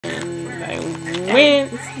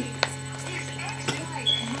went.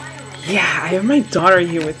 Yeah, I have my daughter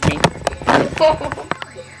here with me.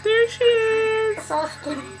 There she is.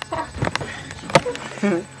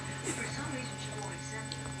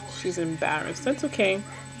 She's embarrassed. That's okay.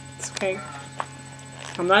 It's okay.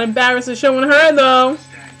 I'm not embarrassed of showing her though.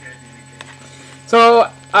 So,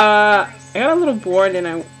 I got a little bored and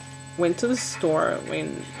I went to the store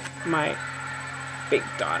when my big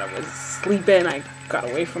daughter was sleeping. I got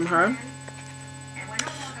away from her.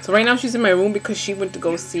 So right now she's in my room because she went to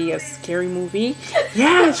go see a scary movie.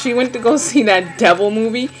 Yeah, she went to go see that devil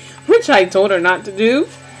movie, which I told her not to do.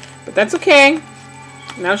 But that's okay.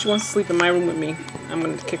 Now she wants to sleep in my room with me. I'm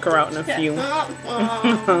going to kick her out in a few.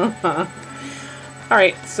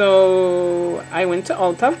 Alright, so I went to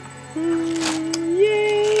Ulta.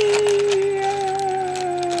 Yay!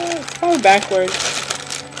 It's probably backwards.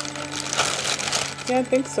 Yeah, I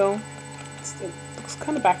think so. It looks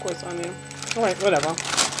kind of backwards on you. Alright, whatever.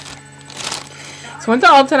 So I went to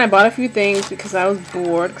Ulta and I bought a few things because I was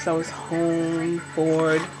bored. Because I was home,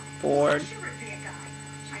 bored.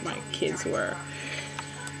 My kids were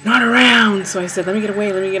not around. So I said, let me get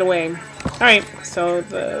away. Alright, so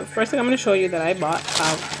the first thing I'm going to show you that I bought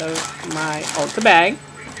out of my Ulta bag.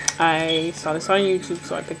 I saw this on YouTube,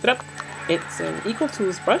 so I picked it up. It's an Eco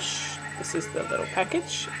Tools brush. This is the little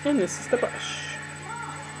package. And this is the brush.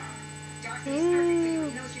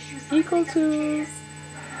 Eco Tools.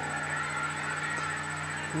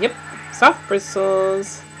 Yep, soft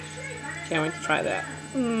bristles. Can't wait to try that.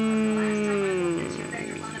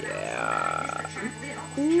 Yeah.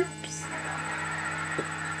 Oops.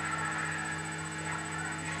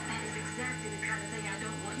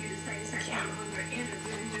 Yeah.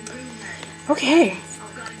 Okay.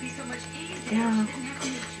 Yeah.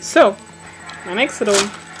 So, my next little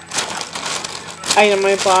item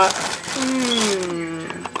I bought.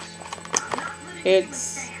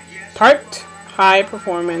 It's Tarte High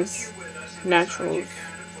Performance Natural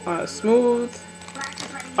Smooth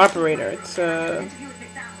Operator. It's a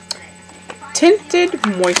tinted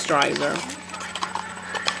moisturizer.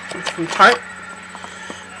 It's from Tarte.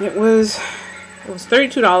 It was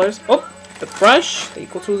 $32. Oh, the brush, the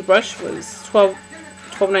Eco Tools brush, was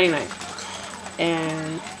 $12.99.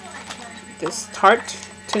 And this Tarte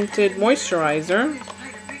tinted moisturizer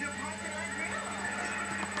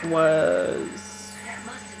was,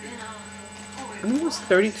 I think it was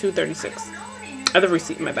 $32.36. I have the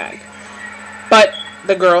receipt in my bag. But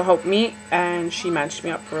the girl helped me and she matched me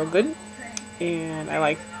up real good. And I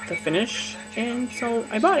liked the finish. And so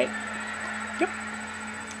I bought it. Yep.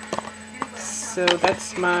 So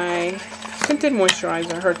that's my tinted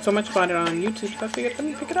moisturizer. I heard so much about it on YouTube, so I figured let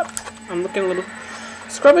me pick it up. I'm looking a little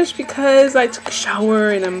scrubbish because I took a shower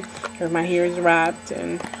and my hair is wrapped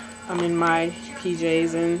and I'm in my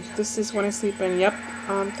PJs and this is when I sleep in. Yep.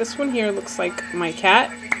 This one here looks like my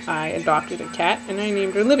cat. I adopted a cat and I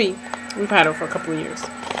named her Libby. We've had her for a couple of years.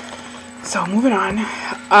 So moving on,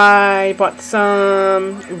 I bought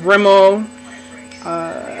some Rimmel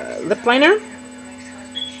lip liner.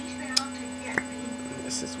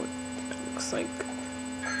 This is what it looks like.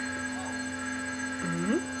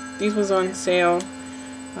 These was on sale,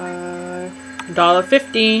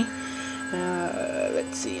 $1.50.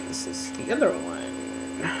 Let's see, this is the other one.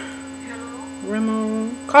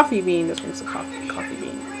 Rimmel Coffee Bean. This one's a coffee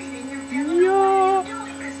bean. Yeah.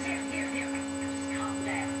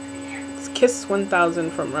 It's Kiss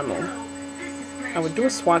 1000 from Rimmel. I would do a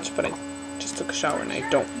swatch, but I just took a shower and I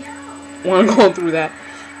don't want to go through that.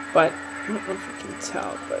 But I don't know if you can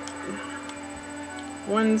tell, but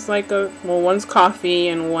one's like one's coffee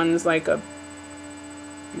and one's like a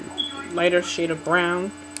lighter shade of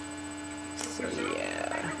brown. So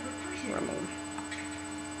yeah, Rimmel.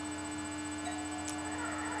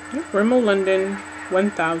 Rimmel London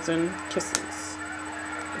 1000 Kisses.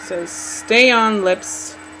 It says Stay On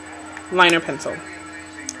Lips Liner Pencil.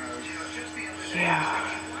 Yeah,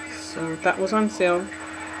 so that was on sale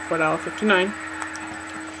for $1.59.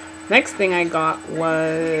 Next thing I got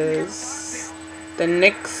was the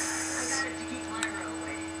NYX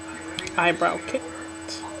eyebrow kit.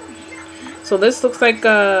 So this looks like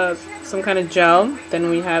some kind of gel. Then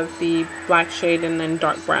we have the black shade and then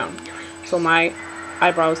dark brown. So my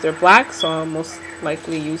eyebrows, they're black, so I'll most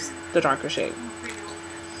likely use the darker shade.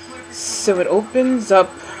 So it opens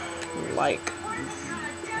up like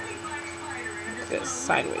this,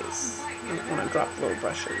 sideways. I don't want to drop little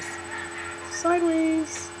brushes.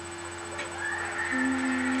 Sideways.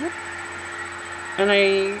 And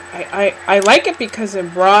I like it because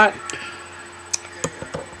it brought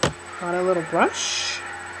a little brush.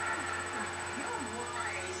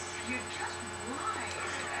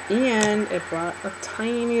 And it brought a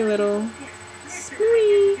tiny little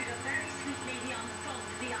spoonie.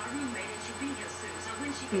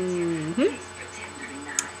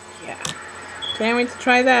 Yeah. Can't wait to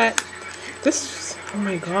try that. This, oh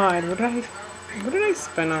my god, what did I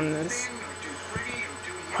spend on this?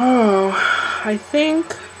 Oh, I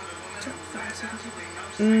think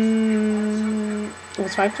it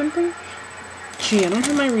was 5 something? Gee, I don't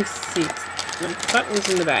have my receipt. I thought it was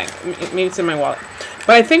in the bag. Maybe it's in my wallet.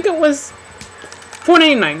 But I think it was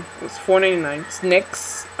 $4.99. It was $4.99. It's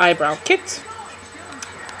NYX eyebrow kit.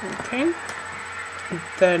 Okay.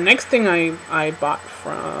 The next thing I bought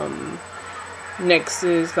from NYX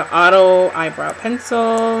is the Auto Eyebrow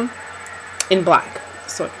Pencil in black.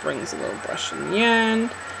 So it brings a little brush in the end.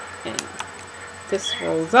 And this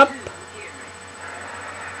rolls up.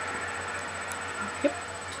 Yep.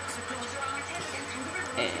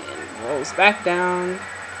 And rolls back down.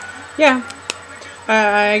 Yeah.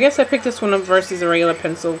 I guess I picked this one up versus a regular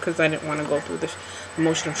pencil because I didn't want to go through the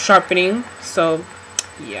motion of sharpening. So,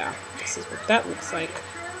 yeah. This is what that looks like.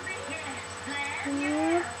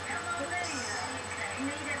 Yeah.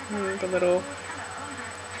 The little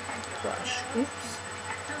brush. Oops.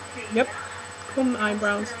 Yep. Comb the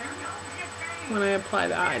eyebrows when I apply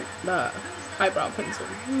the eyebrow pencil.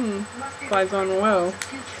 Applies on well.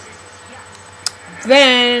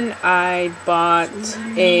 Then I bought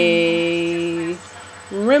a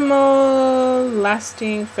Rimmel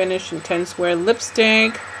Lasting Finish Intense Wear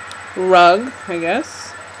Lipstick rug, I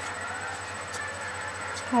guess.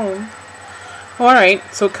 Oh. Alright,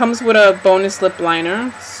 so it comes with a bonus lip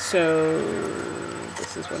liner. So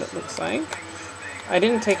this is what it looks like. I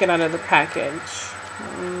didn't take it out of the package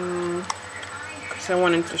because I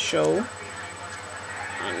wanted to show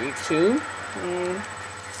on YouTube.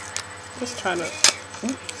 Just try to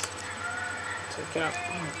take it out.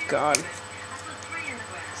 Oh god.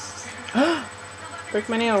 Break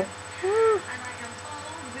my nail.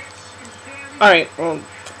 Alright, well,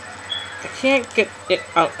 I can't get it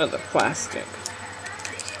out of the plastic.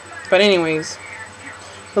 But anyways,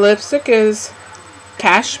 the lipstick is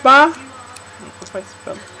Cashba. If I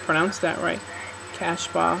pronounce that right.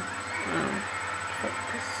 Cashba.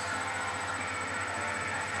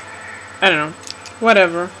 I don't know.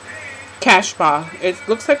 Whatever. Cashba. It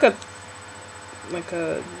looks like a I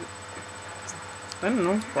don't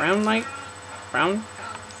know, brown light. Brown.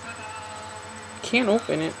 Can't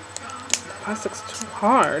open it. The plastic's too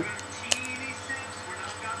hard.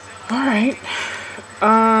 Alright.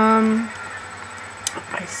 I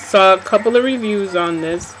saw a couple of reviews on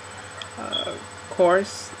this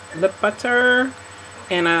course lip butter,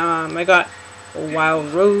 and I got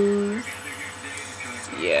Wild Rose.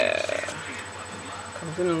 Yeah,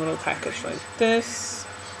 comes in a little package like this.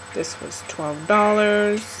 This was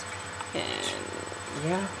 $12, and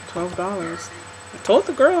yeah, $12. I told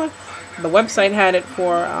the girl the website had it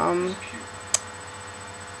for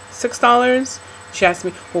 $6. She asked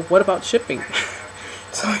me, well, what about shipping?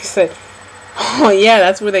 So I said, oh yeah,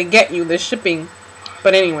 that's where they get you, the shipping.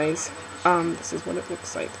 But anyways, this is what it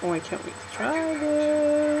looks like. Oh, I can't wait to try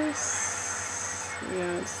this.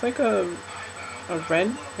 Yeah, it's like a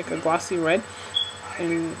red, like a glossy red.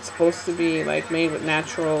 And it's supposed to be like made with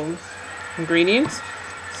natural ingredients.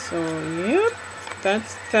 So, yep,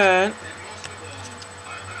 that's that.